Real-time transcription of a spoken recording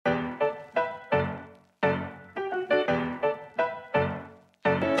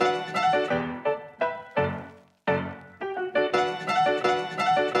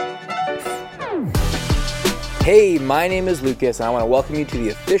Hey, my name is Lucas, and I want to welcome you to the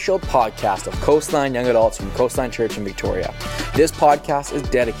official podcast of Coastline Young Adults from Coastline Church in Victoria. This podcast is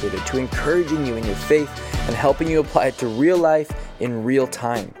dedicated to encouraging you in your faith and helping you apply it to real life in real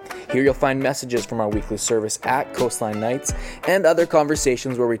time. Here you'll find messages from our weekly service at Coastline Nights and other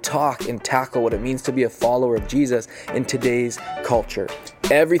conversations where we talk and tackle what it means to be a follower of Jesus in today's culture.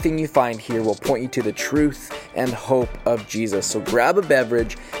 Everything you find here will point you to the truth and hope of Jesus. So grab a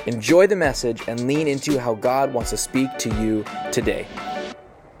beverage, enjoy the message, and lean into how God wants to speak to you today.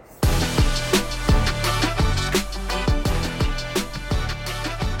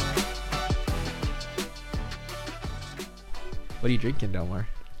 What are you drinking, Delmar?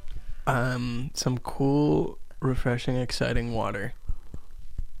 Some cool, refreshing, exciting water.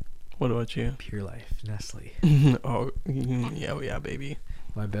 What about you? Pure Life, Nestle. Oh, yeah, baby.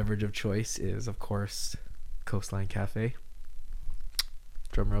 My beverage of choice is, of course, Coastline Cafe.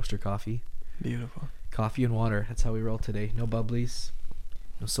 Drum roaster coffee. Beautiful. Coffee and water. That's how we roll today. No bubblies.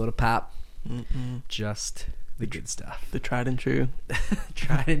 No soda pop. Just the good stuff. The tried and true.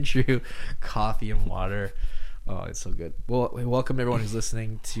 Tried and true coffee and water. Oh, it's so good. Well, welcome everyone who's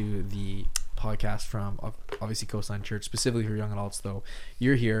listening to the podcast from obviously Coastline Church, specifically for young adults though.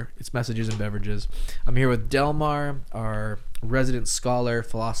 You're here. It's Messages and Beverages. I'm here with Delmar, our resident scholar,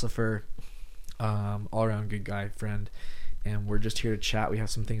 philosopher, all-around good guy, friend, and we're just here to chat. We have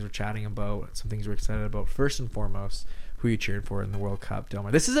some things we're chatting about, some things we're excited about. First and foremost, who you cheered for in the World Cup,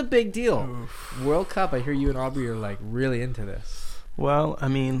 Delmar. This is a big deal. Oof. World Cup, I hear you and Aubrey are like really into this. Well, I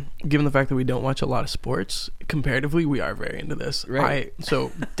mean, given the fact that we don't watch a lot of sports, comparatively, we are very into this. Right.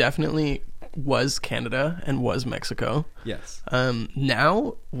 So definitely was Canada and was Mexico. Yes.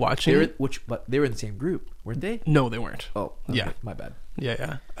 Now watching, but they were in the same group, weren't they? No, they weren't. Oh, okay. Yeah, my bad.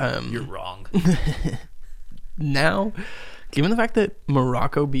 Yeah. You're wrong. Now, given the fact that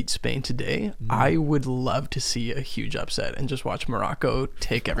Morocco beat Spain today, I would love to see a huge upset and just watch Morocco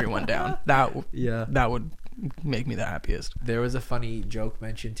take everyone down. That would make me the happiest. There was a funny joke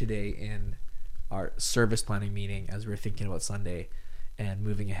mentioned today in our service planning meeting as we were thinking about Sunday and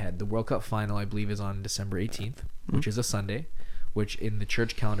moving ahead. The World Cup final, I believe, is on December 18th, which is a Sunday, which in the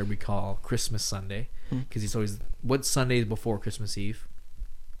church calendar we call Christmas Sunday, because it's always what Sunday is before Christmas Eve.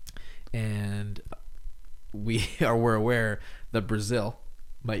 And we're aware that Brazil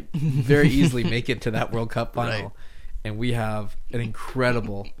might very easily make it to that World Cup final. Right. And we have an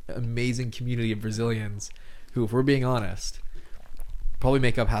incredible, amazing community of Brazilians who, if we're being honest, probably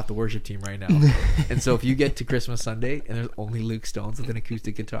make up half the worship team right now. And so if you get to Christmas Sunday and there's only Luke Stones with an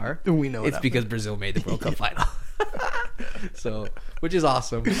acoustic guitar, we know it's because Brazil made the World Cup final. So, which is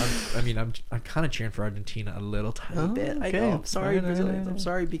awesome. I'm kind of cheering for Argentina a little tiny bit. Okay. I know. I'm sorry, Brazilians. I'm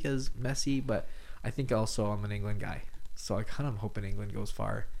sorry because Messi, but I think also I'm an England guy. So I kind of hoping England goes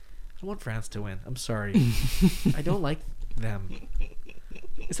far. I don't want France to win. I'm sorry. I don't like them.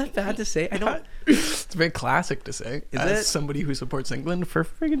 Is that bad to say? I don't. It's very classic to say. Is as it? Somebody who supports England for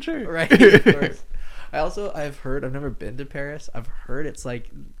friggin' sure. Right. Of course. I've heard. I've never been to Paris. I've heard it's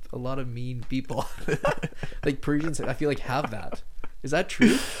like a lot of mean people. Like Parisians, I feel like have that. Is that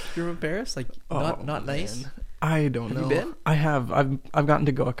true? You're from Paris? Like not nice. I don't know. Have you been? I have. I've gotten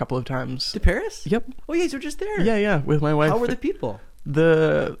to go a couple of times to Paris. Yep. Oh, you guys were just there. Yeah, with my wife. How were the people?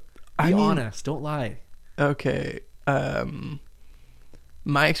 Be honest. Don't lie. Okay.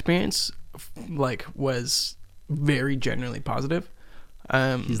 My experience was very generally positive.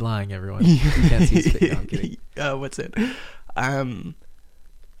 He's lying, everyone. You can't see his face. No, I'm kidding. What's it?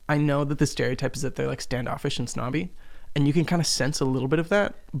 I know that the stereotype is that they're like standoffish and snobby, and you can kind of sense a little bit of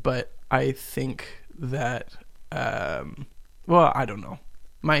that, but I think that I don't know.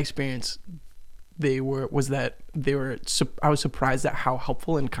 My experience I was surprised at how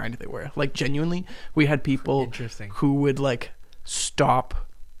helpful and kind they were. Like genuinely, we had people who would like stop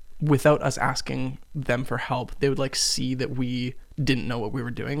without us asking them for help. They would like see that we didn't know what we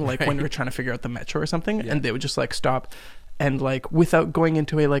were doing, like when we were trying to figure out the metro or something, and they would just like stop and like without going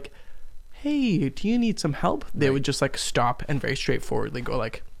into a like, hey, do you need some help? They would just like stop and very straightforwardly go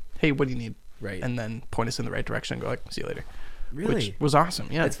like, hey, what do you need? Right. And then point us in the right direction and go like, see you later. Really? Which was awesome.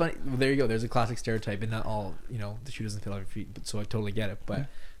 Yeah. It's funny. Well, there you go. There's a classic stereotype, and not all, the shoe doesn't fit on your feet, but so I totally get it. But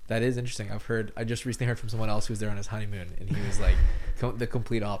that is interesting. I just recently heard from someone else who was there on his honeymoon, and he was like the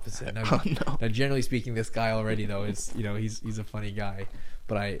complete opposite. Now, now, generally speaking, this guy already though is, he's a funny guy,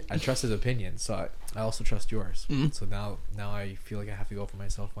 but I trust his opinion, so I also trust yours. So now I feel like I have to go for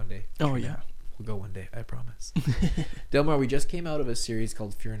myself one day. Oh yeah. We'll go one day, I promise. Delmar, we just came out of a series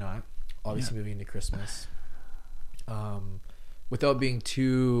called Fear Not, obviously moving into Christmas. Without being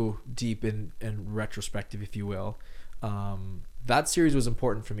too deep and retrospective, if you will, that series was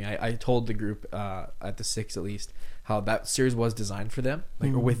important for me. I told the group at the 6 at least how that series was designed for them,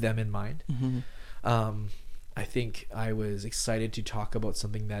 like, or with them in mind. I think I was excited to talk about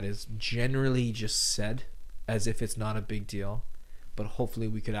something that is generally just said as if it's not a big deal, but hopefully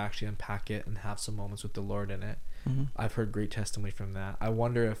we could actually unpack it and have some moments with the Lord in it. I've heard great testimony from that. I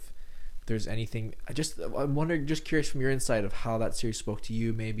wonder if there's anything, I'm wondering, just curious from your insight of how that series spoke to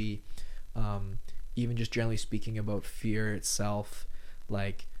you, maybe even just generally speaking about fear itself.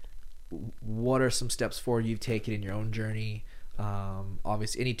 Like, what are some steps forward you've taken in your own journey?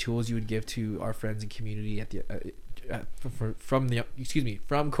 Obviously any tools you would give to our friends and community at the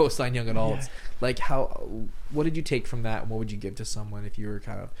from Coastline Young Adults. Like, what did you take from that, and what would you give to someone if you were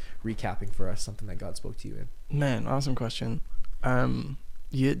kind of recapping for us something that God spoke to you in? Man, awesome question.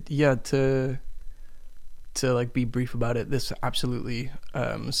 To like be brief about it, this absolutely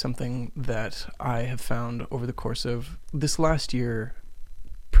something that I have found over the course of this last year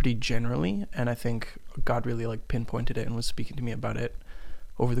pretty generally, and I think God really like pinpointed it and was speaking to me about it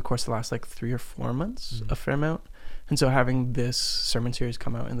over the course of the last like 3 or 4 months, a fair amount. And so having this sermon series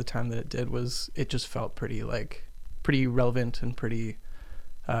come out in the time that it did, it just felt pretty relevant and pretty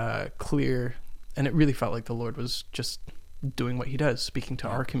clear, and it really felt like the Lord was just doing what he does, speaking to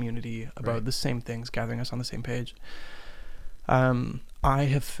our community about the same things, gathering us on the same page. I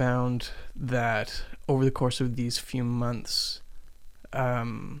have found that over the course of these few months,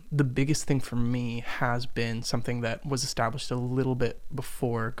 the biggest thing for me has been something that was established a little bit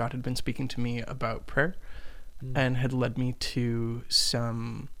before God had been speaking to me about prayer, and had led me to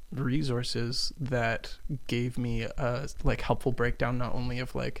some resources that gave me a like helpful breakdown, not only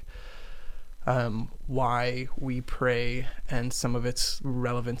of like why we pray and some of its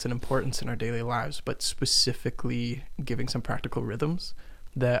relevance and importance in our daily lives, but specifically giving some practical rhythms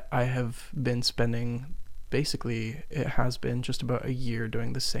that I have been spending. Basically, it has been just about a year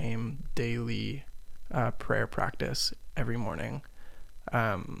doing the same daily prayer practice every morning.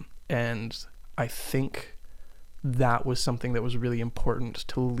 And I think that was something that was really important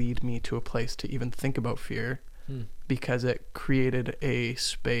to lead me to a place to even think about fear, because it created a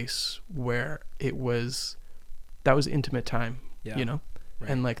space where that was intimate time, you know? Right.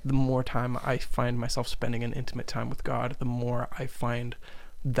 And like the more time I find myself spending in intimate time with God, the more I find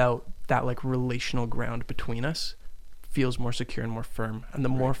that like relational ground between us feels more secure and more firm. And the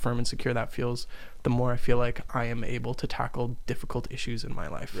more firm and secure that feels, the more I feel like I am able to tackle difficult issues in my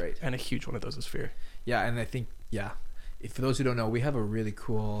life. Right. And a huge one of those is fear. Yeah, and I think, for those who don't know, we have a really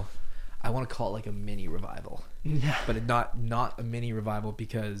cool, I want to call it like a mini revival. Yeah. But not a mini revival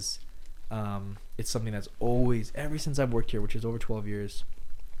because it's something that's always, ever since I've worked here, which is over 12 years,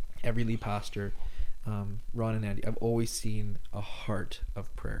 every lead pastor, Ron and Andy, I've always seen a heart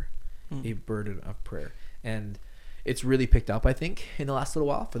of prayer, a burden of prayer. And it's really picked up, I think, in the last little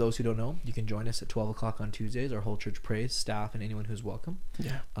while. For those who don't know, you can join us at 12 o'clock on Tuesdays. Our whole church prays, staff, and anyone who's welcome.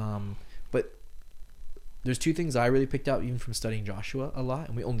 Yeah. But there's 2 things I really picked out, even from studying Joshua a lot.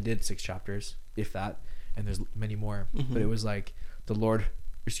 And we only did 6 chapters, if that. And there's many more. But it was like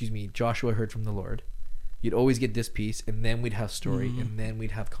Joshua heard from the Lord. You'd always get this piece, and then we'd have story, and then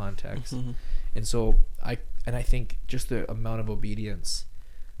we'd have context. And so I think just the amount of obedience,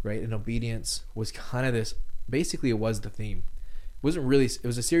 right? And obedience was kind of this, basically it was the theme. It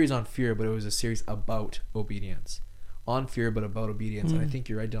was a series on fear, but it was a series about obedience. On fear, but about obedience. And I think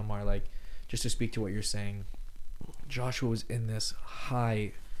you're right, Delmar, like, just to speak to what you're saying, Joshua was in this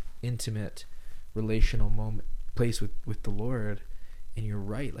high, intimate, relational place with the Lord. And you're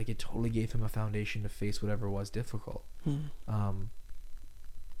right, like, it totally gave him a foundation to face whatever was difficult. Do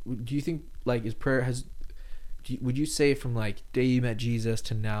you think, like, would you say from like day you met Jesus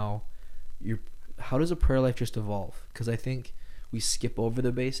to now, how does a prayer life just evolve? Because I think we skip over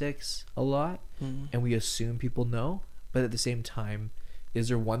the basics a lot, and we assume people know. But at the same time, is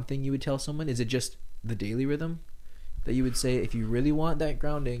there one thing you would tell someone? Is it just the daily rhythm that you would say, if you really want that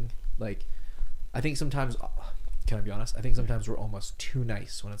grounding? Like, I think sometimes, can I be honest? I think sometimes we're almost too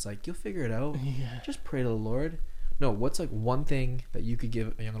nice when it's like, you'll figure it out. Yeah. Just pray to the Lord. No, what's like one thing that you could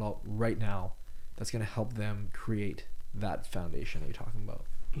give a young adult right now that's going to help them create that foundation that you're talking about?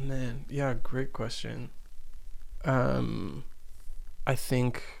 Man, yeah, great question. I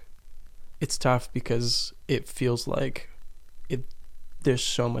think it's tough because it feels like there's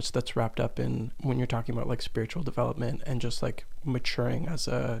so much that's wrapped up in when you're talking about like spiritual development and just like maturing as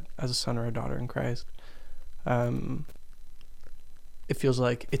a son or a daughter in Christ. It feels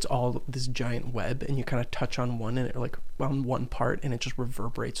like it's all this giant web, and you kind of touch on one and it like on one part, and it just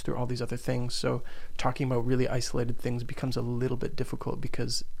reverberates through all these other things. So talking about really isolated things becomes a little bit difficult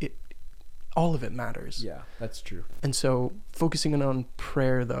because all of it matters. Yeah, that's true. And so focusing in on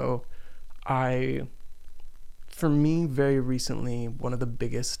prayer, though, for me, very recently, one of the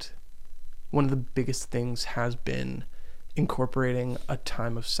biggest things has been incorporating a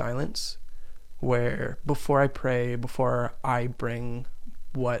time of silence where before I pray, before I bring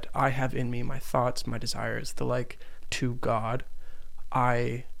what I have in me, my thoughts, my desires, the like, to God,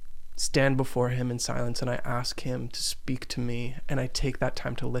 I stand before him in silence and I ask him to speak to me, and I take that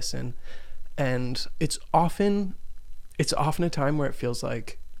time to listen. And it's often a time where it feels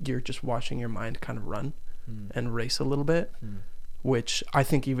like you're just watching your mind kind of run and race a little bit, which I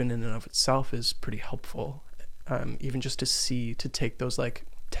think even in and of itself is pretty helpful. Even just to take those like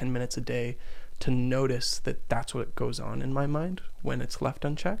 10 minutes a day to notice that that's what goes on in my mind when it's left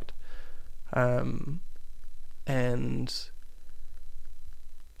unchecked. And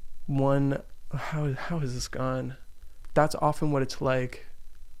how has this gone? That's often what it's like.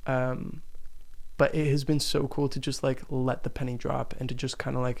 But it has been so cool to just like let the penny drop and to just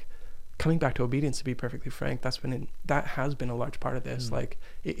kind of like coming back to obedience, to be perfectly frank. That has been a large part of this. Like,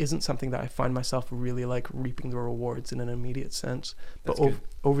 it isn't something that I find myself really like reaping the rewards in an immediate sense, but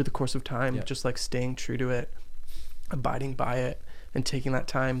over the course of time, just like staying true to it, abiding by it, and taking that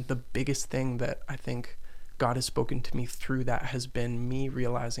time. The biggest thing that I think God has spoken to me through that has been me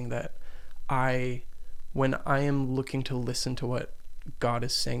realizing that when I am looking to listen to what God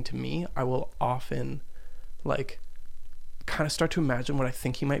is saying to me, I will often like kind of start to imagine what I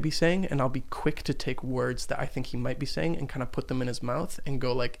think he might be saying, and I'll be quick to take words that I think he might be saying and kind of put them in his mouth and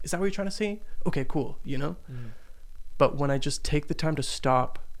go like, is that what you're trying to say? Okay, cool, you know? But when I just take the time to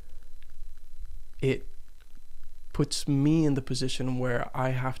stop, it puts me in the position where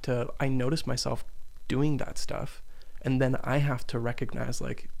I notice myself doing that stuff, and then I have to recognize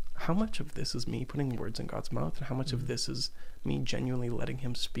like, how much of this is me putting words in God's mouth, and how much of this is me genuinely letting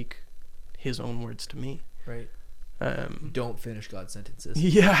him speak his own words to me. Right. Don't finish God's sentences.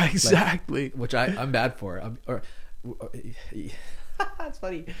 Yeah, exactly. Like, which I'm bad for. It's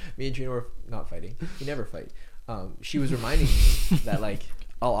funny. Me and Trina were not fighting. We never fight. She was reminding me that like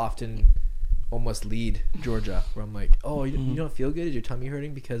I'll often almost lead Georgia, where I'm like, oh, you don't feel good? Is your tummy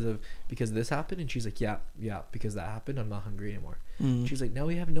hurting because this happened? And she's like, yeah, because that happened. I'm not hungry anymore. She's like, no,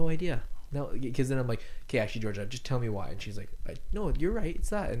 we have no idea. No, because then I'm like, okay, actually, Georgia, just tell me why. And she's like, no, you're right. It's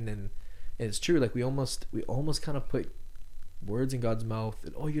that. And then it's true. Like we almost kind of put words in God's mouth.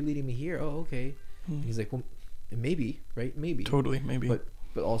 And, oh, you're leading me here. Oh, okay. And he's like, well, maybe, right? Maybe. Totally, maybe.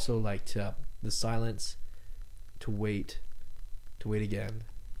 But also like the silence, to wait again,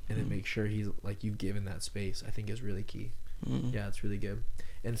 and then make sure he's like, you've given that space, I think is really key. Yeah, it's really good.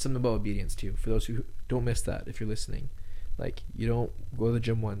 And something about obedience too, for those who don't miss that, if you're listening, like you don't go to the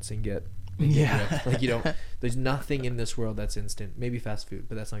gym once and get ripped. Like you don't, there's nothing in this world that's instant. Maybe fast food,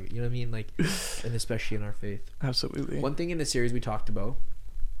 but that's not good. You know what I mean? Like, and especially in our faith. Absolutely. One thing in the series we talked about,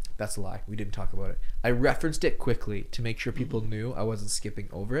 that's a lie, we didn't talk about it. I referenced it quickly to make sure people knew I wasn't skipping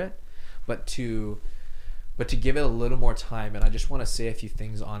over it, but to give it a little more time. And I just want to say a few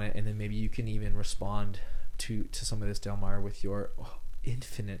things on it, and then maybe you can even respond to some of this, Delmar, with your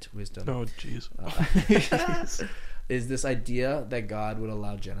infinite wisdom. Oh jeez. Is this idea that God would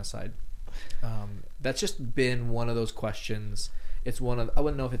allow genocide? That's just been one of those questions. It's one of, I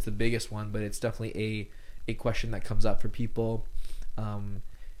wouldn't know if it's the biggest one, but it's definitely a question that comes up for people.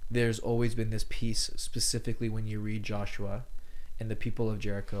 There's always been this piece, specifically when you read Joshua and the people of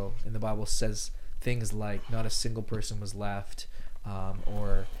Jericho, and the Bible says things like not a single person was left,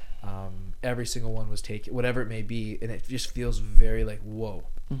 or every single one was taken, whatever it may be. And it just feels very like, whoa.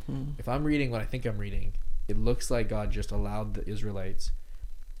 If I'm reading what I think I'm reading, it looks like God just allowed the Israelites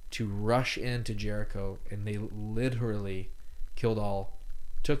to rush into Jericho, and they literally took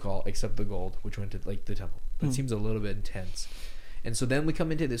all except the gold, which went to like the temple. That seems a little bit intense. And so then we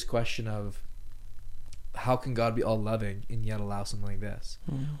come into this question of, how can God be all loving and yet allow something like this?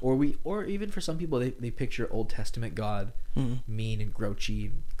 Or even for some people, they picture Old Testament God mean and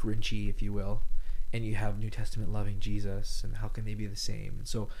grouchy, grinchy, if you will, and you have New Testament loving Jesus, and how can they be the same? And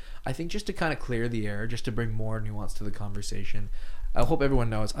so I think just to kind of clear the air, just to bring more nuance to the conversation, I hope everyone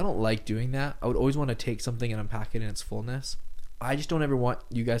knows I don't like doing that. I would always want to take something and unpack it in its fullness. I just don't ever want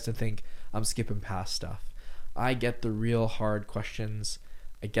you guys to think I'm skipping past stuff. I get the real hard questions.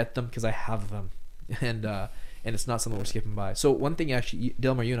 I get them because I have them. And it's not something we're skipping by. So one thing, actually,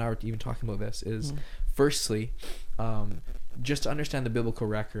 Delmar, you and I were even talking about this, is firstly, just to understand the biblical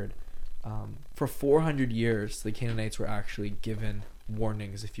record, for 400 years, the Canaanites were actually given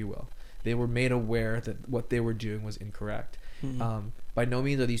warnings, if you will. They were made aware that what they were doing was incorrect. By no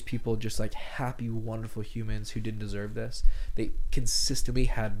means are these people just like happy, wonderful humans who didn't deserve this. They consistently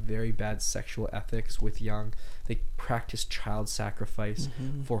had very bad sexual ethics with young. They practiced child sacrifice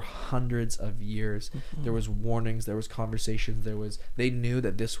for hundreds of years. There was warnings, there was conversations, they knew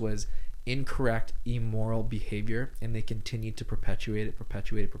that this was incorrect, immoral behavior, and they continued to perpetuate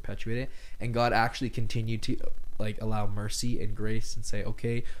it. And God actually continued to like allow mercy and grace and say,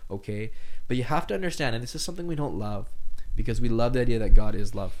 okay. But you have to understand, and this is something we don't love, because we love the idea that God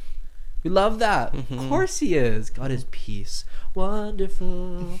is love. We love that. Of course he is. God is peace.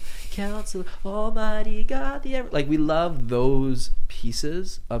 Wonderful Counselor, Almighty God. Like, we love those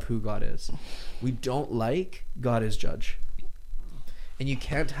pieces of who God is. We don't like God is judge. And you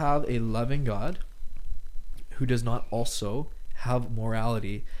can't have a loving God who does not also have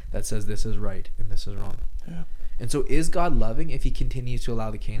morality that says this is right and this is wrong. Yeah. And so is God loving if he continues to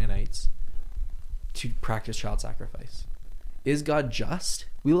allow the Canaanites to practice child sacrifice? Is God just?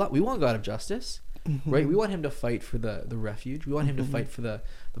 We want God of justice, right? We want him to fight for the refuge. We want him to fight for the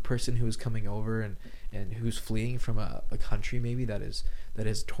person who is coming over and who's fleeing from a country maybe that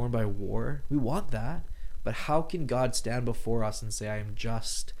is torn by war. We want that. But how can God stand before us and say, I am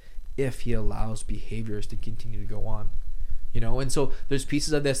just, if he allows behaviors to continue to go on? You know, and so there's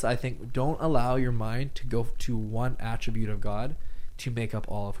pieces of this that I think don't allow your mind to go to one attribute of God to make up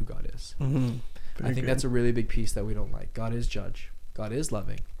all of who God is. I think that's a really big piece that we don't like. God is judge. God is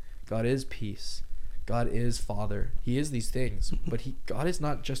loving. God is peace. God is Father. He is these things, but God is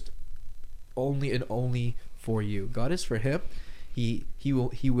not just only for you. God is for him. He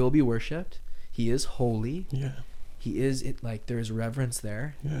will be worshipped. He is holy. Yeah. He is it, like there is reverence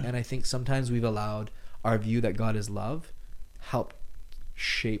there. Yeah. And I think sometimes we've allowed our view that God is love help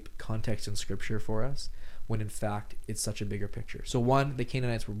shape context in scripture for us, when in fact it's such a bigger picture. So one, the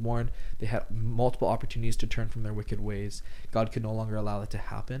Canaanites were warned. They had multiple opportunities to turn from their wicked ways. God could no longer allow that to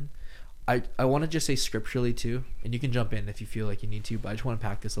happen. I want to just say scripturally too, and you can jump in if you feel like you need to, but I just want to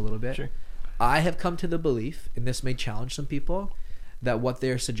pack this a little bit. Sure. I have come to the belief, and this may challenge some people, that what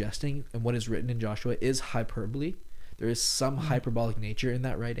they're suggesting and what is written in Joshua is hyperbole. There is some hyperbolic nature in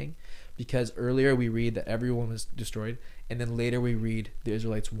that writing, because earlier we read that everyone was destroyed, and then later we read the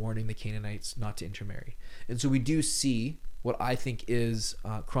Israelites warning the Canaanites not to intermarry. And so we do see what I think is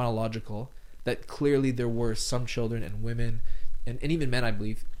chronological, that clearly there were some children and women and even men, I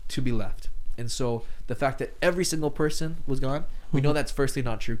believe, to be left. And so the fact that every single person was gone, we know that's firstly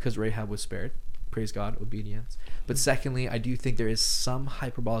not true because Rahab was spared. Praise God, obedience. But secondly, I do think there is some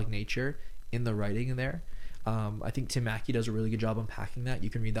hyperbolic nature in the writing in there. I think Tim Mackey does a really good job unpacking that. You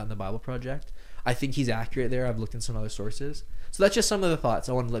can read that in the Bible Project. I think he's accurate there. I've looked in some other sources. So that's just some of the thoughts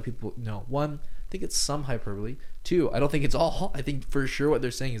I want to let people know. One, I think it's some hyperbole. Two, I don't think it's all. I think for sure what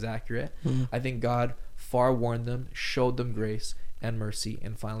they're saying is accurate. I think God forewarned them, showed them grace and mercy,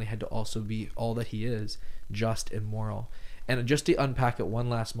 and finally had to also be all that he is, just and moral. And just to unpack it one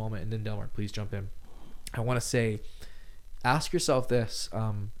last moment, and then Delmar, please jump in. I want to say, ask yourself this.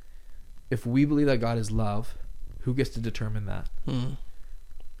 If we believe that God is love, who gets to determine that?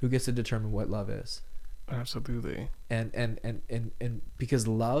 Who gets to determine what love is? Absolutely. And because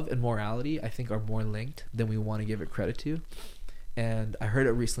love and morality, I think, are more linked than we want to give it credit to. And I heard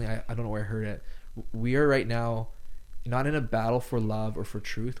it recently. I don't know where I heard it. We are right now not in a battle for love or for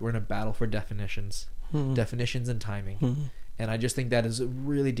truth. We're in a battle for definitions. Definitions and timing. And I just think that is a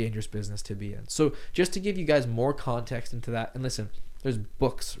really dangerous business to be in. So just to give you guys more context into that, and listen, there's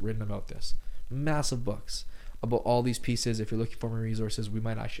books written about this, massive books about all these pieces. If you're looking for more resources,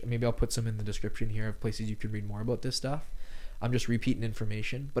 maybe I'll put some in the description here of places you can read more about this stuff. I'm just repeating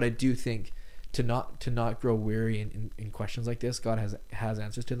information, but I do think to not grow weary in questions like this, God has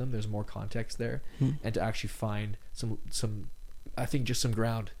answers to them. There's more context there, and to actually find some I think just some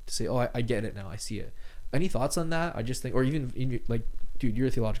ground to say, oh, I get it now, I see it. Any thoughts on that? I just think, or even like, dude, you're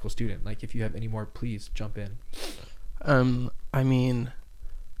a theological student. Like, if you have any more, please jump in. I mean,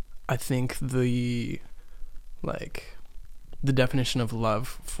 I think the definition of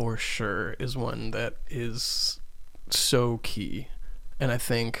love for sure is one that is so key. And I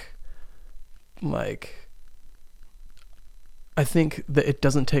think that it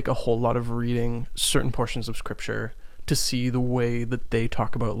doesn't take a whole lot of reading certain portions of scripture to see the way that they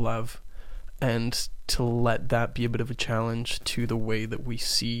talk about love, and to let that be a bit of a challenge to the way that we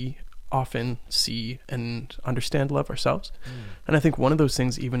often see and understand love ourselves. And I think one of those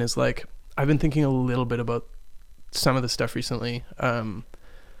things even is like, I've been thinking a little bit about some of the stuff recently,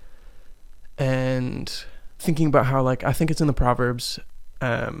 and thinking about how, like, I think it's in the Proverbs,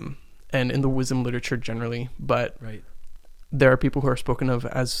 and in the wisdom literature generally, but right. There are people who are spoken of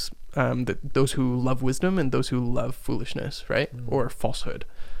as that those who love wisdom and those who love foolishness, right? Or falsehood.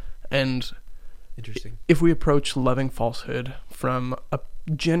 And Interesting. if we approach loving falsehood from a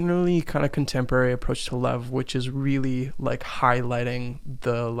generally kind of contemporary approach to love, which is really like highlighting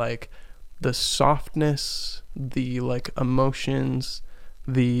the softness, the like emotions,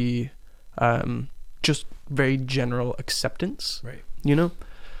 the just very general acceptance, Right. you know,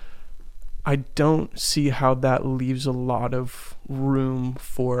 I don't see how that leaves a lot of room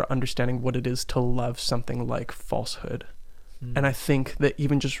for understanding what it is to love something like falsehood. And I think that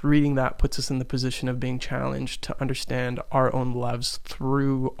even just reading that puts us in the position of being challenged to understand our own loves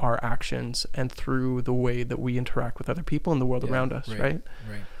through our actions and through the way that we interact with other people in the world around us, right?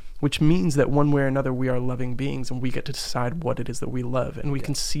 Right. Which means that one way or another, we are loving beings and we get to decide what it is that we love. And we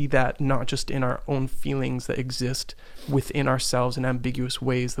can see that not just in our own feelings that exist within ourselves in ambiguous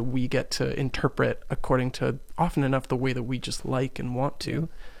ways that we get to interpret according to often enough the way that we just like and want to.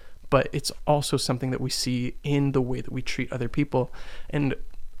 But it's also something that we see in the way that we treat other people. And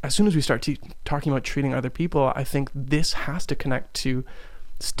as soon as we start talking about treating other people, I think this has to connect to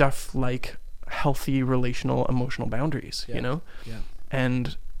stuff like healthy relational, emotional boundaries, you know? Yeah.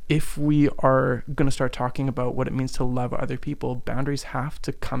 And if we are going to start talking about what it means to love other people, boundaries have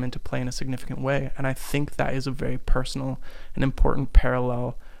to come into play in a significant way. And I think that is a very personal and important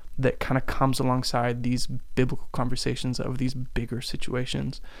parallel that kind of comes alongside these biblical conversations of these bigger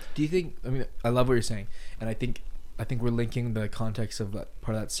situations. Do you think, I mean, I love what you're saying, and I think we're linking the context of that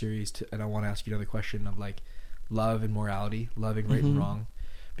part of that series to, and I want to ask you another question of like love and morality, loving right and wrong,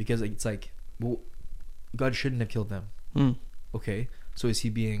 because it's like, well, God shouldn't have killed them. Okay, so is he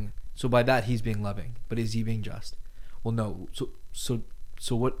being, so by that he's being loving, but is he being just? Well, no. So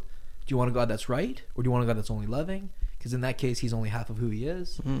what, do you want a God that's right, or do you want a God that's only loving? Because in that case, he's only half of who he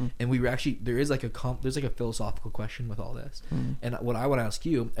is. And we were actually, there's like a philosophical question with all this. And what I want to ask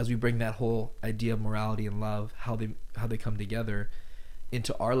you, as we bring that whole idea of morality and love, how they come together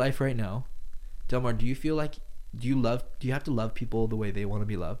into our life right now, Delmar, do you feel like, do you have to love people the way they want to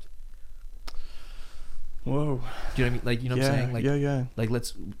be loved? Whoa. Do you know what I mean? Like, you know what I'm saying? Like, yeah. Like,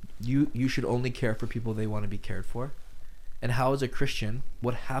 you should only care for people they want to be cared for. And how, as a Christian,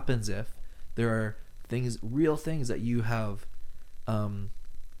 what happens if there are real things that you have,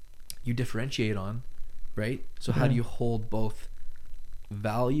 you differentiate on, right? So how do you hold both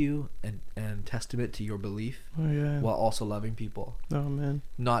value and testament to your belief while also loving people? Oh man.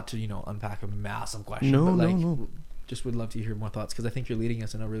 Not to, unpack a massive question, but no. Just would love to hear more thoughts, because I think you're leading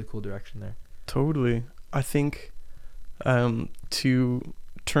us in a really cool direction there. Totally. I think to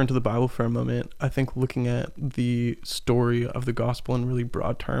turn to the Bible for a moment, I think looking at the story of the gospel in really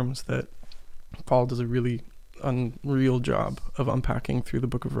broad terms, that Paul does a really unreal job of unpacking through the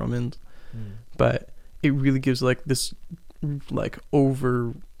book of Romans. But it really gives this really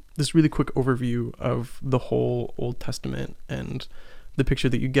quick overview of the whole Old Testament. And the picture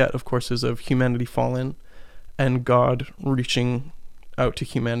that you get, of course, is of humanity fallen and God reaching out to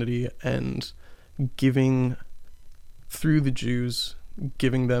humanity and giving, through the Jews,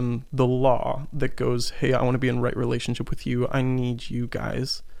 giving them the law that goes, hey, I want to be in right relationship with you. I need you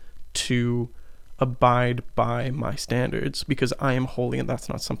guys to abide by my standards because I am holy, and that's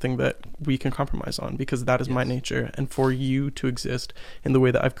not something that we can compromise on, because that is my nature. And for you to exist in the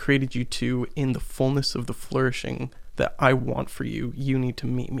way that I've created you to, in the fullness of the flourishing that I want for you, you need to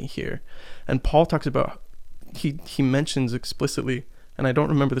meet me here. And Paul talks about, he mentions explicitly, and I don't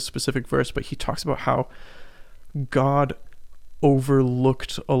remember the specific verse, but he talks about how God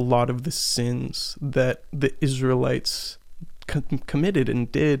overlooked a lot of the sins that the Israelites committed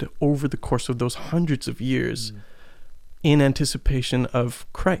and did over the course of those hundreds of years in anticipation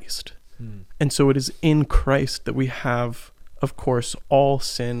of Christ. And so it is in Christ that we have, of course, all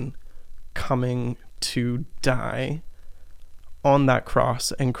sin coming to die on that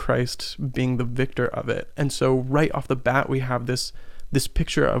cross and Christ being the victor of it. And so right off the bat, we have this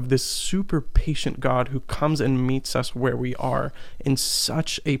picture of this super patient God who comes and meets us where we are in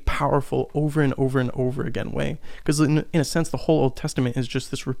such a powerful over and over and over again way. Because in a sense, the whole Old Testament is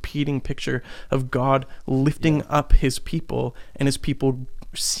just this repeating picture of God lifting up his people and his people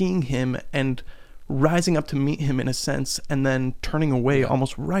seeing him and rising up to meet him in a sense, and then turning away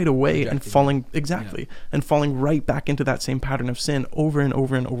almost right away and falling and falling right back into that same pattern of sin over and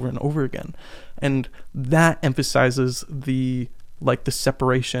over and over and over again. And that emphasizes the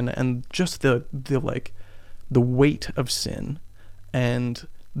separation and just the weight of sin, and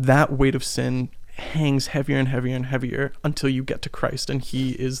that weight of sin hangs heavier and heavier and heavier until you get to Christ, and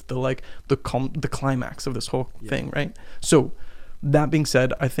he is the climax of this whole thing, right? So that being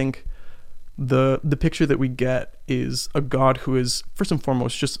said, I think the picture that we get is a God who is first and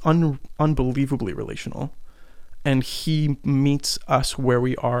foremost just unbelievably relational, and he meets us where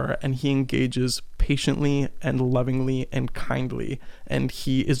we are, and he engages patiently and lovingly and kindly, and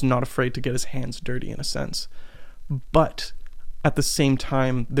he is not afraid to get his hands dirty in a sense. But at the same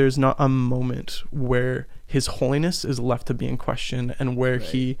time, there's not a moment where his holiness is left to be in question, and where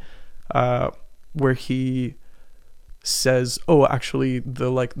he says, oh, actually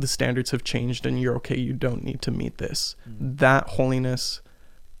the standards have changed and you're okay, you don't need to meet this. That holiness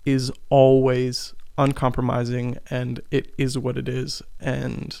is always uncompromising, and it is what it is.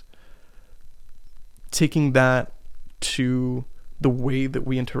 And taking that to the way that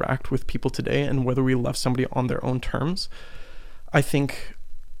we interact with people today, and whether we love somebody on their own terms, I think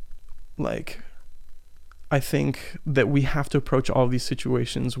that we have to approach all these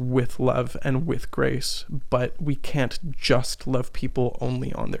situations with love and with grace, but we can't just love people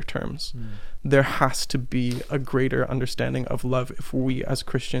only on their terms. There has to be a greater understanding of love if we as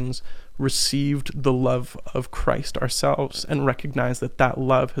Christians received the love of Christ ourselves, and recognize that that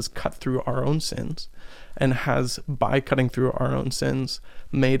love has cut through our own sins, and has, by cutting through our own sins,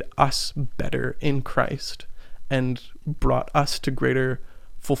 made us better in Christ, and brought us to greater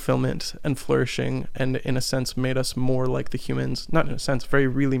fulfillment and flourishing, and in a sense made us more like the humans, not in a sense, very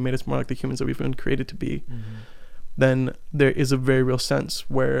really made us more like the humans that we've been created to be. Then there is a very real sense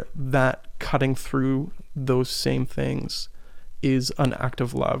where that cutting through those same things is an act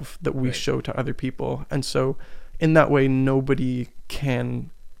of love that we show to other people. And so in that way, nobody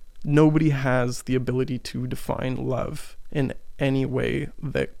has the ability to define love in any way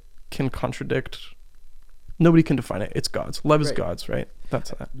that can contradict. Nobody can define it. It's God's. Love is God's, right?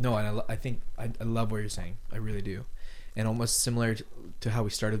 That's that. No, and I think I love what you're saying. I really do. And almost similar to how we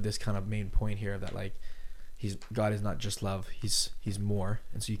started this kind of main point here, that like God is not just love. He's more.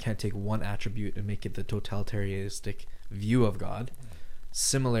 And so you can't take one attribute and make it the totalitarianistic view of God.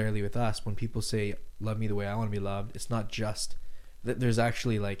 Similarly with us, when people say, love me the way I want to be loved, it's not just that. There's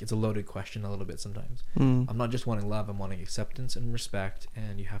actually it's a loaded question a little bit sometimes. I'm not just wanting love. I'm wanting acceptance and respect,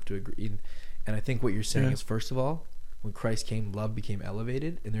 and you have to agree. And I think what you're saying is, first of all, when Christ came, love became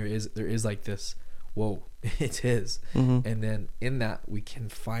elevated, and there is like this, whoa, it's his. And then in that, we can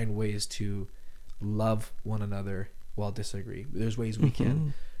find ways to love one another while disagree. There's ways we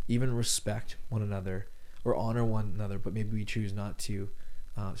can even respect one another or honor one another, but maybe we choose not to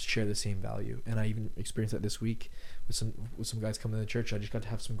share the same value. And I even experienced that this week with some guys coming to the church. I just got to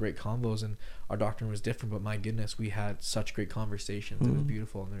have some great combos, and our doctrine was different, but my goodness, we had such great conversations. It was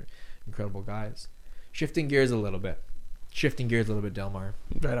beautiful, and they're incredible guys. Shifting gears a little bit, Delmar.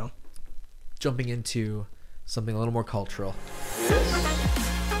 Right on. Jumping into something a little more cultural.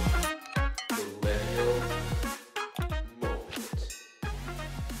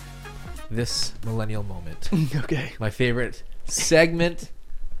 This millennial moment. Okay. My favorite segment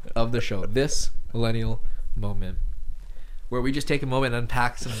of the show. This millennial moment, where we just take a moment and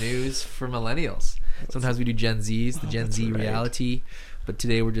unpack some news for millennials. Sometimes we do Gen Zs, the Gen Z reality, but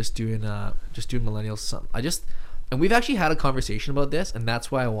today we're just doing millennials. And we've actually had a conversation about this, and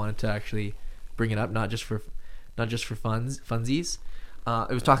that's why I wanted to actually bring it up, not just for funsies.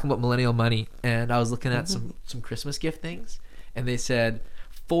 It was talking about millennial money, and I was looking at some Christmas gift things, and they said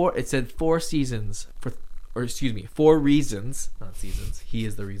four reasons, not seasons. He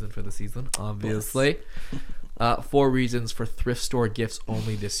is the reason for the season, obviously. 4 reasons for thrift store gifts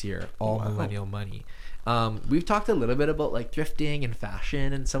only this year, all millennial money. We've talked a little bit about like thrifting and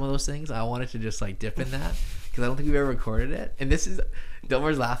fashion and some of those things. I wanted to just like dip in that because I don't think we've ever recorded it. And this is,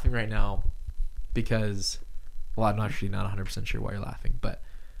 Delmar's laughing right now because, well, I'm actually not 100% sure why you're laughing, but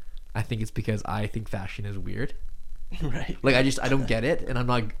I think it's because I think fashion is weird. Right. Like I don't get it, and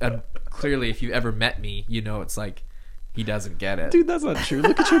I'm clearly, if you've ever met me, you know it's like he doesn't get it. Dude, that's not true.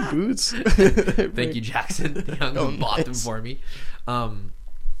 Look at your boots. Thank you, Jackson Young, who bought them for me.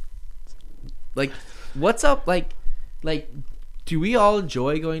 Like, what's up? Like, do we all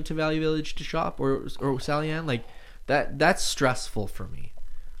enjoy going to Value Village to shop or Sally Ann? Like, that's stressful for me.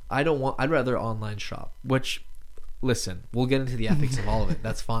 I'd rather online shop. Which, listen, we'll get into the ethics of all of it.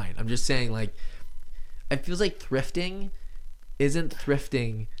 That's fine. I'm just saying, like, it feels like thrifting isn't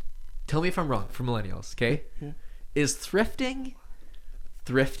thrifting. Tell me if I'm wrong, for millennials, okay? Yeah. Is thrifting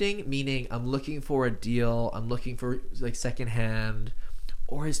meaning I'm looking for a deal, I'm looking for like secondhand,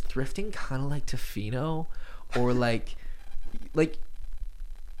 or is thrifting kind of like Tofino, or like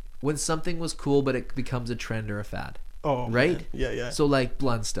when something was cool but it becomes a trend or a fad? Oh, right? Man. Yeah. So like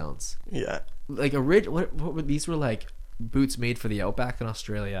Blundstones. Yeah. Like what were these? Were like boots made for the outback in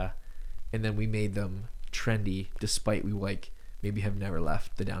Australia, and then we made them trendy despite we like maybe have never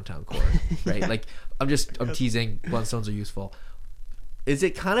left the downtown core, right? Like I'm teasing. Bluntstones are useful. Is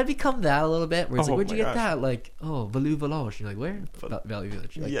it kind of become that a little bit where it's like, where'd you get that? Like, oh, Value Village. You're like, where? Value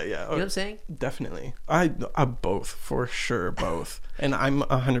Village. Like, yeah. You know what I'm saying? Definitely. I both, for sure, both. And I'm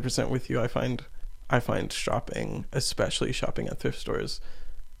 100% with you. I find shopping, especially shopping at thrift stores,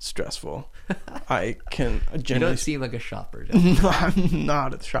 stressful. I can generally... You don't seem like a shopper. No, I'm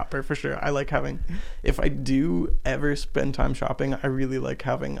not a shopper for sure. I like having... If I do ever spend time shopping, I really like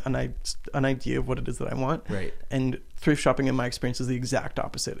having an idea of what it is that I want. Right. And thrift shopping, in my experience, is the exact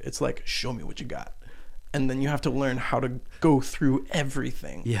opposite. It's like, show me what you got. And then you have to learn how to go through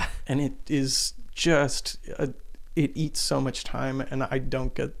everything. Yeah. And it is just... it eats so much time, and I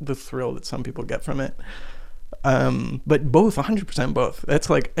don't get the thrill that some people get from it. But both, 100% both. That's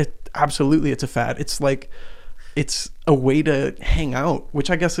like, absolutely, it's a fad. It's like, it's a way to hang out, which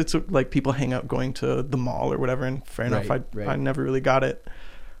I guess it's like people hang out going to the mall or whatever, and fair enough. I never really got it.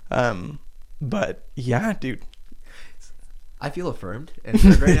 But yeah, dude. I feel affirmed and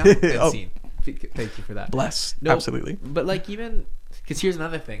heard right now and seen. Thank you for that. Bless. No, absolutely. But like, even, because here's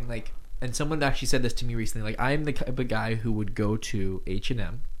another thing, like, and someone actually said this to me recently, like, I'm the type of guy who would go to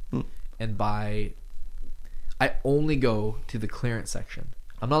H&M and buy... I only go to the clearance section.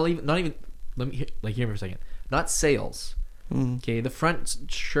 I'm not even let me hear me for a second. Not sales. Okay, the front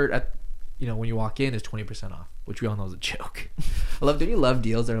shirt at when you walk in is 20% off, which we all know is a joke. Don't you love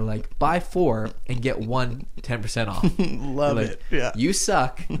deals that are like buy 4 and get 1 10% off? Love like, it. Yeah. You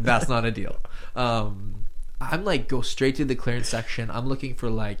suck. That's not a deal. I'm like, go straight to the clearance section. I'm looking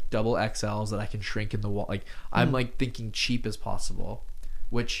for like double XLs that I can shrink in the wall. Like I'm like thinking cheap as possible,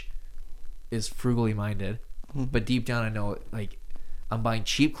 which is frugally minded. But deep down, I know, like, I'm buying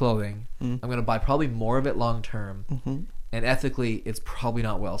cheap clothing. I'm going to buy probably more of it long term. And ethically, it's probably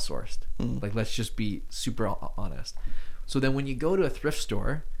not well sourced. Like, let's just be super honest. So then when you go to a thrift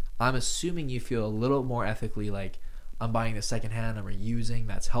store, I'm assuming you feel a little more ethically like, I'm buying the secondhand, I'm reusing,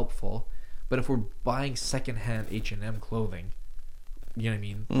 that's helpful. But if we're buying secondhand H&M clothing, you know what I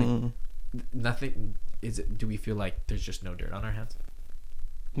mean? Like, nothing, do we feel like there's just no dirt on our hands?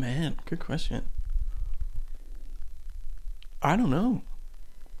 Man, good question. I don't know.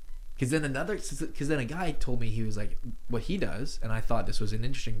 Because then a guy told me, he was like, what he does, and I thought this was an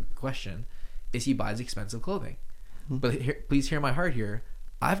interesting question, is he buys expensive clothing. But please hear my heart here.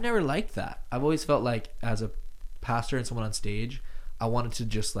 I've never liked that. I've always felt like, as a pastor and someone on stage, I wanted to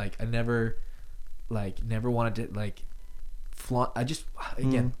just like, I never wanted to like flaunt. I just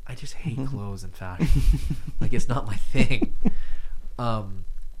hate clothes and fashion. Like, it's not my thing. And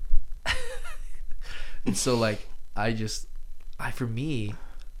so like, I guess what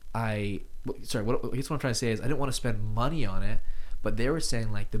I'm trying to say is, I didn't want to spend money on it, but they were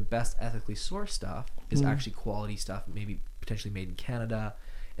saying like the best ethically sourced stuff is actually quality stuff, maybe potentially made in Canada.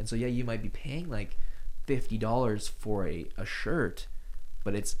 And so yeah, you might be paying like $50 for a shirt,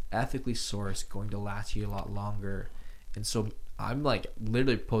 but it's ethically sourced, going to last you a lot longer. And so I'm like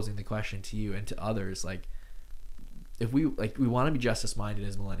literally posing the question to you and to others, like, if we want to be justice minded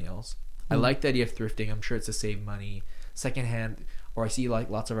as millennials, I like the idea of thrifting. I'm sure it's to save money. Secondhand, or I see like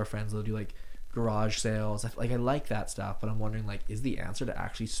lots of our friends, they'll do like garage sales. I like that stuff, but I'm wondering, like, is the answer to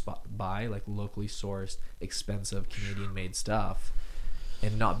actually buy like locally sourced, expensive Canadian made stuff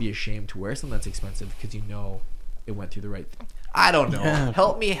and not be ashamed to wear something that's expensive because you know it went through the right thing? I don't know. Yeah.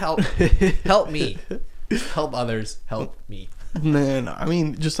 Help me. Help me. Help others. Help me. Man, I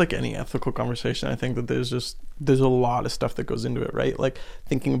mean, just like any ethical conversation, I think that there's a lot of stuff that goes into it, right? Like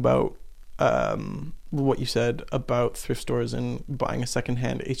thinking about what you said about thrift stores and buying a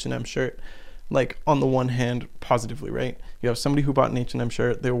secondhand H&M shirt. Like, on the one hand, positively, right? You have somebody who bought an H&M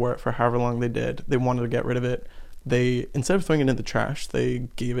shirt, they wore it for however long they did, they wanted to get rid of it, they, instead of throwing it in the trash, they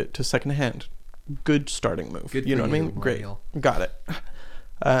gave it to secondhand. Good starting move. Good, you know what I mean? Great. Got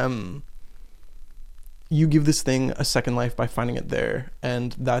it. You give this thing a second life by finding it there,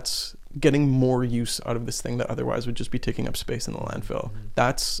 and that's getting more use out of this thing that otherwise would just be taking up space in the landfill.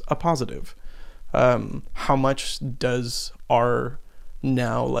 That's a positive. How much does our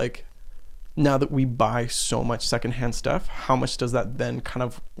now that we buy so much secondhand stuff, how much does that then kind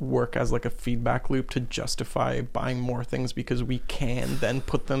of work as like a feedback loop to justify buying more things, because we can then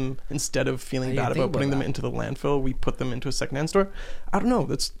put them, instead of feeling bad about putting them into the landfill, we put them into a secondhand store? I don't know.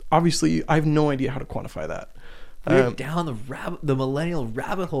 That's obviously, I have no idea how to quantify that. We're down the millennial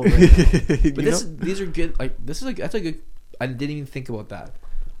rabbit hole right now. But these are good. Like, that's a good. I didn't even think about that.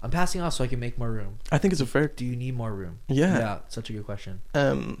 I'm passing off so I can make more room. I think it's a fair... Do you need more room? Yeah. Such a good question.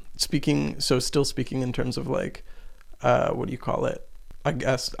 Still speaking in terms of like, what do you call it? I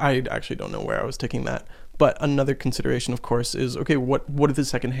guess I actually don't know where I was taking that. But another consideration, of course, is, okay, what are the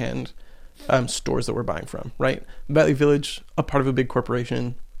secondhand stores that we're buying from, right? Valley Village, a part of a big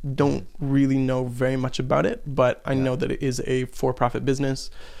corporation, don't really know very much about it, but I know that it is a for-profit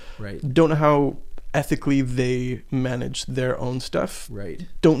business. Right. Don't know how ethically they manage their own stuff. Right.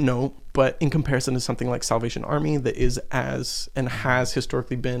 Don't know, but in comparison to something like Salvation Army that is as, and has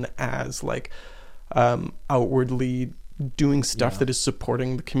historically been as, like, outwardly doing stuff that is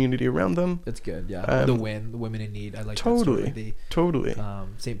supporting the community around them. That's good. Yeah. The women in need. I like totally. That story. Totally.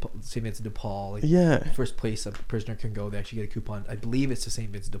 St. Vincent de Paul. Like, yeah. First place a prisoner can go, they actually get a coupon. I believe it's to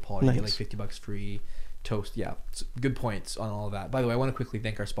St. Vincent de Paul. You get like $50 free toast. Yeah. Good points on all of that. By the way, I want to quickly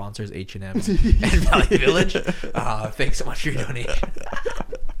thank our sponsors, H&M and Valley Village. Thanks so much for your donation.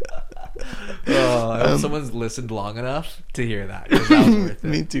 I hope someone's listened long enough to hear that. 'Cause that was worth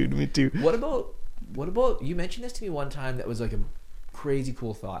it. Me too. What about you mentioned this to me one time that was like a crazy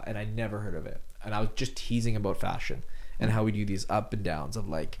cool thought and I never heard of it, and I was just teasing about fashion and how we do these up and downs of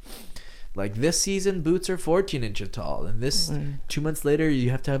like this season boots are 14 inches tall and this 2 months later you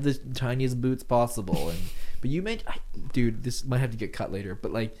have to have the tiniest boots possible, and but you mentioned, dude, this might have to get cut later,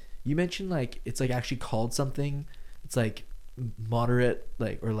 but like you mentioned, like it's like actually called something, it's like moderate,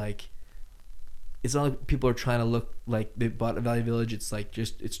 like, or like it's not like people are trying to look like they bought a Valley Village. It's like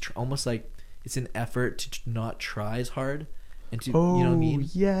just almost like it's an effort to not try as hard and to, you know what I mean?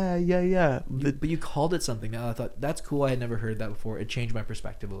 Yeah. But you called it something. Now I thought that's cool. I had never heard that before. It changed my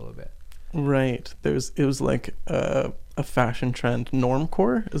perspective a little bit. Right. It was like a fashion trend,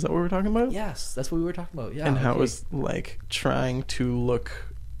 normcore. Is that what we're talking about? Yes, that's what we were talking about. Yeah. And how it was like trying to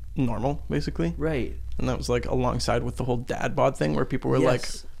look normal, basically. Right. And that was like alongside with the whole dad bod thing, where people were like,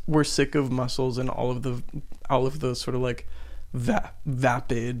 we're sick of muscles and all of the sort of like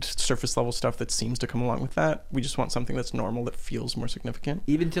vapid surface level stuff that seems to come along with that. We just want something that's normal, that feels more significant.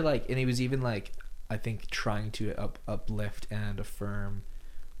 Even to like, and it was even like, I think trying to uplift and affirm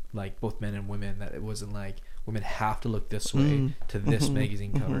like both men and women, that it wasn't like women have to look this way to this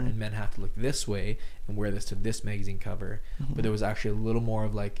magazine cover and men have to look this way and wear this to this magazine cover. But there was actually a little more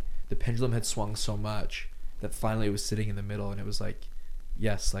of like, the pendulum had swung so much that finally it was sitting in the middle, and it was like,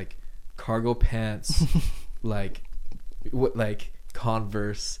 yes, like cargo pants, like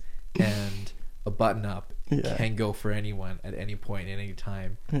Converse and a button up can go for anyone at any point at any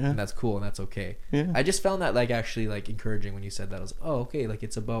time, and that's cool and that's okay. I just found that like actually like encouraging when you said that. I was like, oh, okay, like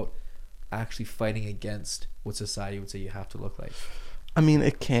it's about actually fighting against what society would say you have to look like. I mean,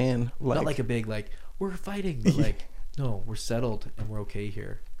 it can, like, not like a big like we're fighting, but like no, we're settled and we're okay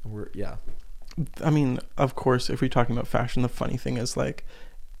here, and we're I mean, of course, if we're talking about fashion, the funny thing is, like,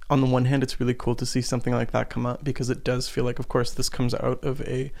 on the one hand, it's really cool to see something like that come up, because it does feel like, of course, this comes out of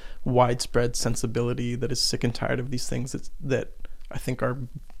a widespread sensibility that is sick and tired of these things that I think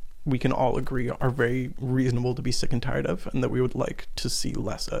we can all agree are very reasonable to be sick and tired of, and that we would like to see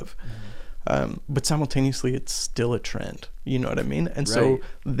less of. But simultaneously, it's still a trend. You know what I mean? And so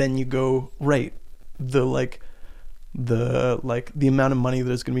then you go, right, the amount of money that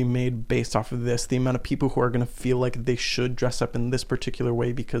is going to be made based off of this, the amount of people who are going to feel like they should dress up in this particular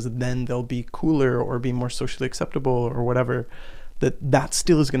way because then they'll be cooler or be more socially acceptable or whatever, that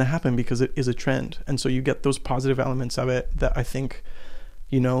still is going to happen because it is a trend. And so you get those positive elements of it that I think,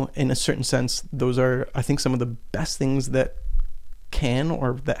 you know, in a certain sense, those are, I think, some of the best things that can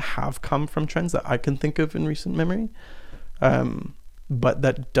or that have come from trends that I can think of in recent memory. But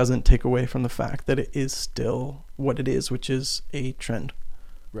that doesn't take away from the fact that it is still what it is, which is a trend.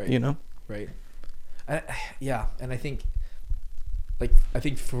 Right. You know? Right. Yeah. And I think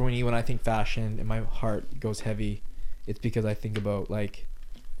for me, when I think fashion and my heart goes heavy, it's because I think about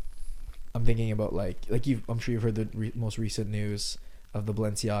I'm thinking about I'm sure you've heard the most recent news of the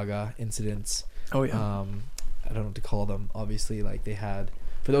Balenciaga incidents. Oh yeah. I don't know what to call them. Obviously, like they had,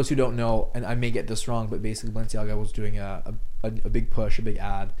 for those who don't know, and I may get this wrong, but basically Balenciaga was doing a big push, a big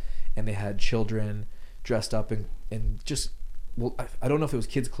ad, and they had children dressed up in just, well, I don't know if it was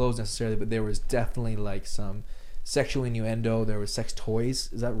kids' clothes necessarily, but there was definitely like some sexual innuendo. There was sex toys.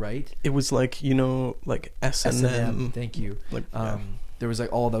 Is that right? It was like, you know, like S&M. Thank you. There was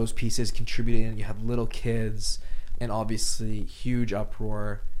like all those pieces contributing. You had little kids, and obviously huge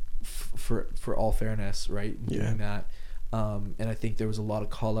uproar for all fairness, right? Doing that. And I think there was a lot of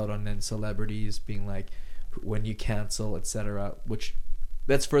call out on then celebrities being like, when you cancel, etc., which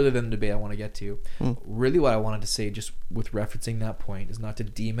that's further than the debate I want to get to. Really what I wanted to say, just with referencing that point, is not to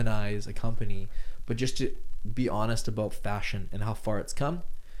demonize a company, but just to be honest about fashion and how far it's come.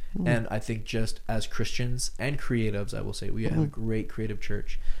 And I think just as Christians and creatives, I will say, we have a great creative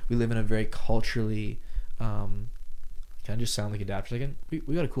church. We live in a very culturally Can I just sound like a dad for a second?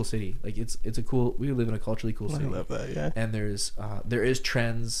 We got a cool city. Like it's a cool. We live in a culturally cool city. I love that. Yeah. And there is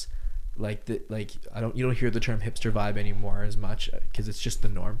trends like you don't hear the term hipster vibe anymore as much because it's just the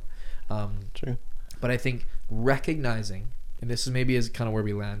norm. True. But I think recognizing, and this is maybe is kind of where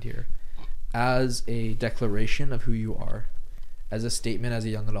we land here, as a declaration of who you are, as a statement as a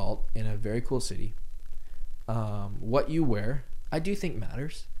young adult in a very cool city, what you wear, I do think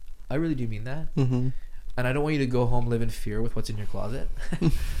matters. I really do mean that. Mm-hmm. And I don't want you to go home live in fear with what's in your closet.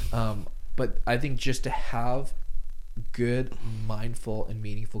 But I think just to have good, mindful, and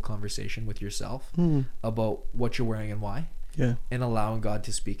meaningful conversation with yourself about what you're wearing and why. Yeah. And allowing God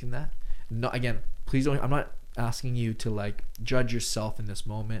to speak in that. No, again, please don't. I'm not asking you to like judge yourself in this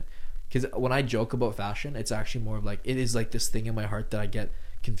moment, because when I joke about fashion, it's actually more of like, it is like this thing in my heart that I get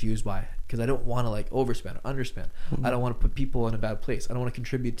confused by, because I don't want to like overspend or underspend. I don't want to put people in a bad place. I don't want to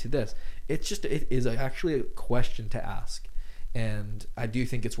contribute to this. It is actually a question to ask, and I do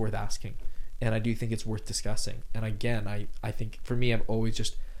think it's worth asking, and I do think it's worth discussing. And again, I think for me, I'm always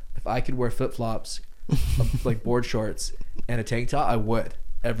just, if I could wear flip-flops like board shorts and a tank top, I would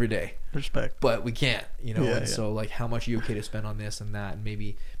every day. Respect. But we can't, Yeah. So like, how much are you okay to spend on this and that? And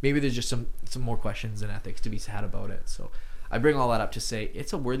maybe there's just some more questions and ethics to be had about it. So I bring all that up to say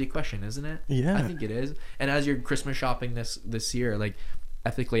it's a worthy question, isn't it? Yeah. I think it is. And as you're Christmas shopping this year, like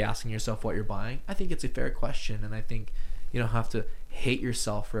ethically asking yourself what you're buying, I think it's a fair question. And I think you don't have to hate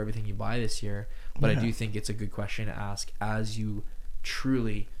yourself for everything you buy this year, but I do think it's a good question to ask as you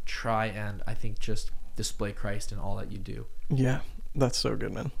truly try and, I think, just display Christ in all that you do. Yeah, that's so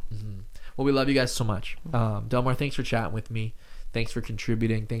good, man. Mm-hmm. Well, we love you guys so much. Delmar, thanks for chatting with me. Thanks for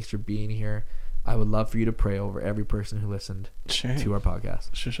contributing. Thanks for being here. I would love for you to pray over every person who listened to our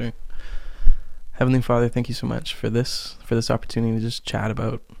podcast. Sure. Heavenly Father, thank you so much for this opportunity to just chat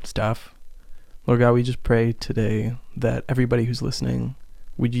about stuff. Lord God, we just pray today that everybody who's listening,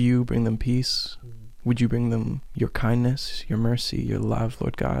 would you bring them peace? Would you bring them your kindness, your mercy, your love,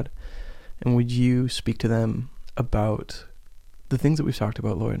 Lord God? And would you speak to them about the things that we've talked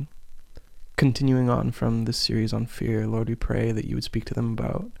about, Lord? Continuing on from this series on fear, Lord, we pray that you would speak to them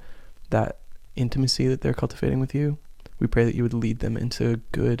about that intimacy that they're cultivating with you. We pray that you would lead them into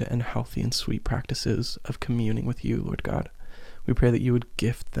good and healthy and sweet practices of communing with you, Lord God. We pray that you would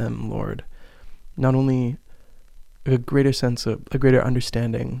gift them, Lord, not only a greater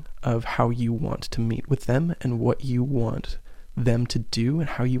understanding of how you want to meet with them and what you want them to do and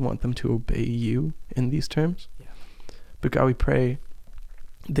how you want them to obey you in these terms. Yeah. But God, we pray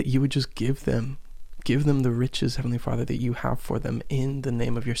that you would just give them the riches, Heavenly Father, that you have for them in the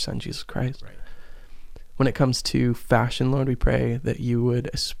name of your Son, Jesus Christ. Right. When it comes to fashion, Lord, we pray that you would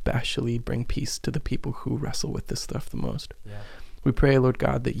especially bring peace to the people who wrestle with this stuff the most. Yeah. We pray, Lord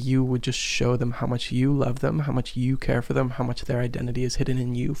God, that you would just show them how much you love them, how much you care for them, how much their identity is hidden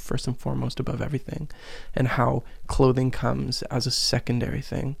in you first and foremost above everything, and how clothing comes as a secondary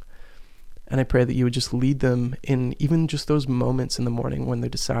thing. And I pray that you would just lead them in even just those moments in the morning when they're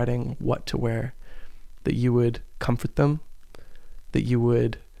deciding what to wear, that you would comfort them, that you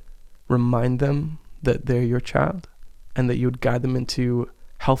would remind them that they're your child, and that you would guide them into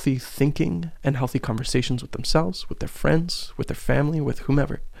healthy thinking and healthy conversations with themselves, with their friends, with their family, with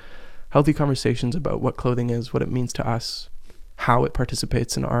whomever. Healthy conversations about what clothing is, what it means to us, how it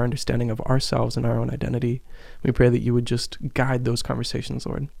participates in our understanding of ourselves and our own identity. We pray that you would just guide those conversations,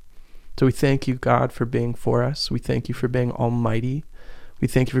 Lord. So we thank you, God, for being for us. We thank you for being almighty. We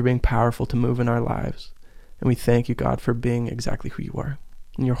thank you for being powerful to move in our lives. And we thank you, God, for being exactly who you are.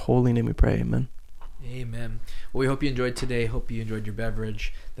 In your holy name we pray, amen. Amen. Well, we hope you enjoyed today. Hope you enjoyed your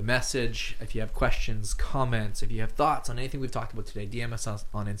beverage, the message. If you have questions, comments, if you have thoughts on anything we've talked about today, DM us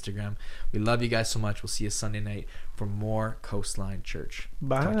on Instagram. We love you guys so much. We'll see you Sunday night for more Coastline Church.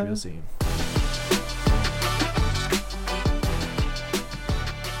 Bye. Talk to you soon.